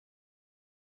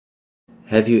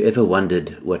Have you ever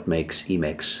wondered what makes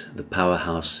Emacs the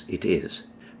powerhouse it is?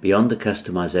 Beyond the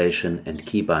customization and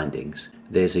key bindings,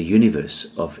 there's a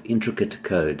universe of intricate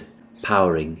code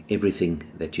powering everything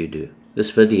that you do. This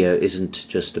video isn't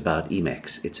just about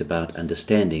Emacs, it's about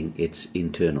understanding its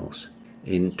internals.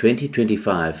 In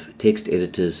 2025, text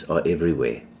editors are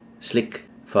everywhere. Slick,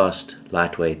 fast,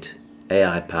 lightweight,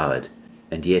 AI-powered,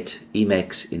 and yet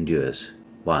Emacs endures.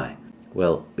 Why?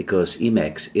 Well, because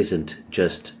Emacs isn't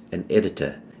just an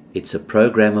editor. It's a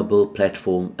programmable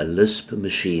platform, a Lisp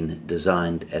machine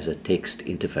designed as a text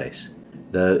interface.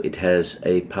 Though it has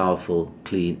a powerful,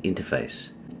 clean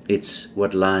interface, it's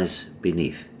what lies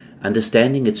beneath.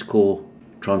 Understanding its core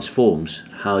transforms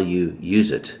how you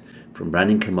use it, from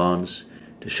running commands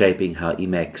to shaping how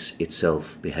Emacs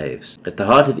itself behaves. At the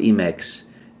heart of Emacs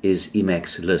is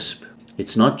Emacs Lisp.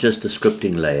 It's not just a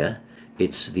scripting layer,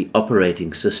 it's the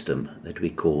operating system that we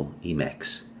call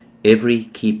Emacs. Every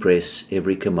key press,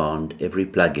 every command, every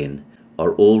plugin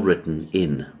are all written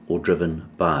in or driven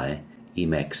by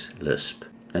Emacs Lisp.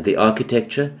 And the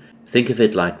architecture, think of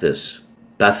it like this.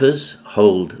 Buffers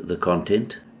hold the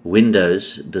content,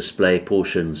 windows display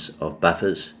portions of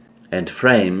buffers, and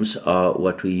frames are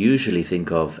what we usually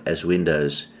think of as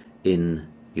windows in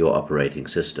your operating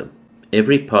system.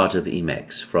 Every part of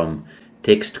Emacs, from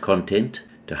text content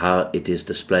to how it is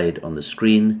displayed on the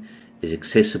screen, is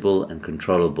accessible and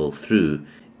controllable through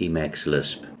Emacs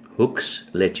Lisp. Hooks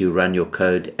let you run your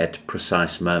code at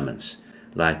precise moments,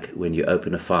 like when you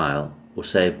open a file or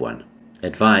save one.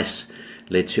 Advice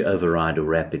lets you override or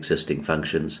wrap existing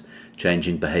functions,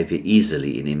 changing behavior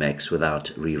easily in Emacs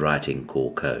without rewriting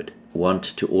core code. Want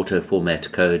to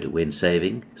auto-format code when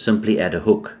saving? Simply add a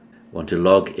hook. Want to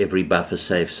log every buffer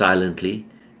save silently?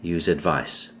 Use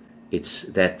Advice. It's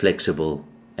that flexible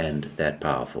and that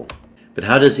powerful. But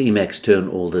how does Emacs turn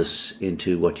all this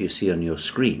into what you see on your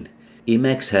screen?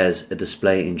 Emacs has a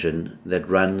display engine that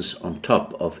runs on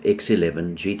top of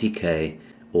X11, GTK,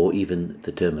 or even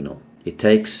the terminal. It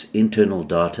takes internal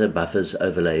data, buffers,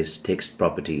 overlays, text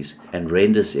properties, and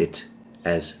renders it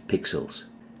as pixels.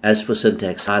 As for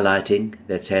syntax highlighting,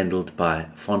 that's handled by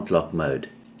font lock mode.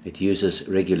 It uses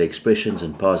regular expressions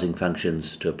and parsing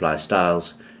functions to apply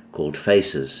styles called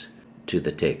faces to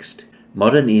the text.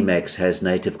 Modern Emacs has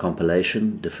native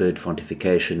compilation, deferred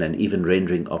fontification, and even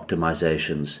rendering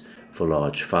optimizations for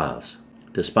large files.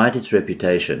 Despite its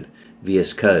reputation,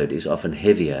 VS Code is often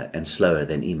heavier and slower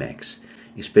than Emacs,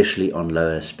 especially on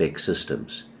lower spec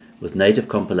systems. With native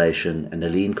compilation and a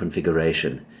lean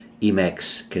configuration,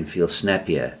 Emacs can feel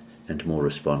snappier and more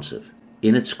responsive.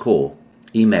 In its core,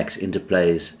 Emacs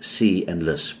interplays C and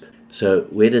Lisp. So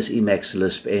where does Emacs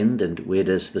Lisp end and where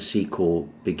does the C core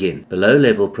begin? The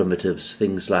low-level primitives,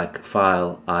 things like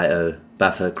file, I/O,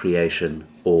 buffer creation,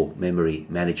 or memory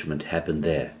management happen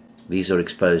there. These are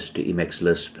exposed to Emacs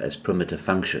Lisp as primitive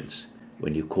functions.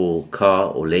 When you call char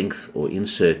or length or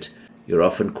insert, you're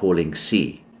often calling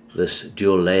C. This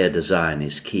dual-layer design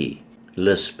is key.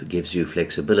 Lisp gives you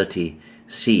flexibility,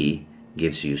 C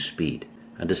gives you speed.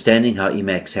 Understanding how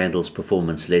Emacs handles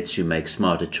performance lets you make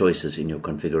smarter choices in your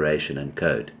configuration and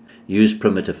code. Use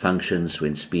primitive functions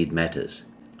when speed matters.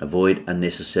 Avoid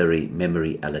unnecessary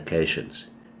memory allocations.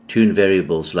 Tune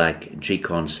variables like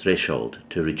gcon's threshold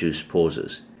to reduce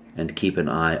pauses, and keep an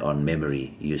eye on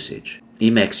memory usage.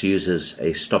 Emacs uses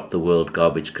a stop-the-world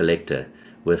garbage collector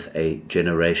with a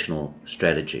generational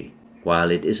strategy.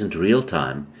 While it isn't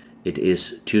real-time, it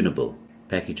is tunable.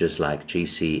 Packages like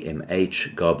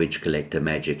gcmh garbage collector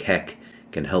magic hack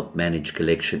can help manage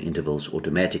collection intervals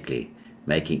automatically,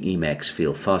 making Emacs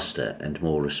feel faster and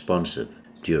more responsive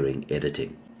during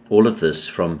editing. All of this,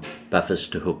 from buffers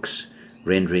to hooks,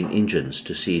 rendering engines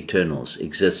to C internals,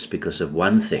 exists because of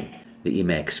one thing: the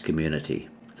Emacs community.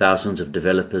 Thousands of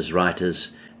developers,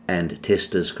 writers, and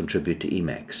testers contribute to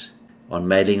Emacs, on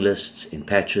mailing lists, in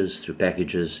patches, through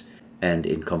packages, and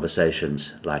in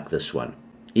conversations like this one.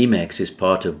 Emacs is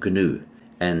part of GNU,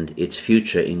 and its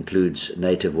future includes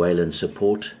native Wayland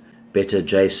support, better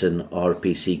JSON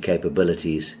RPC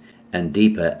capabilities, and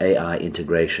deeper AI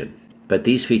integration. But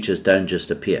these features don't just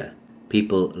appear.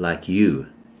 People like you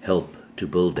help to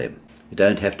build them. You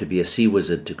don't have to be a C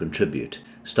wizard to contribute.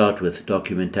 Start with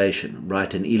documentation,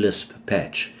 write an eLisp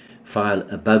patch, file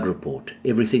a bug report.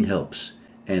 Everything helps,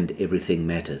 and everything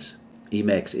matters.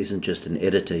 Emacs isn't just an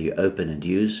editor you open and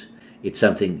use. It's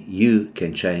something you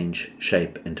can change,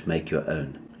 shape, and make your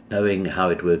own. Knowing how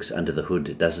it works under the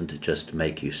hood doesn't just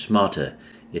make you smarter,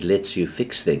 it lets you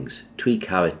fix things, tweak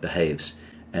how it behaves,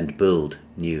 and build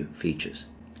new features.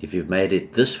 If you've made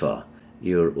it this far,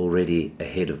 you're already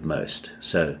ahead of most.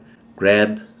 So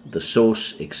grab the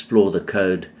source, explore the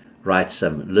code, write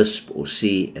some Lisp or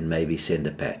C and maybe send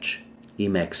a patch.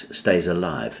 Emacs stays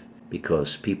alive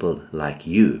because people like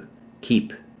you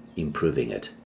keep improving it.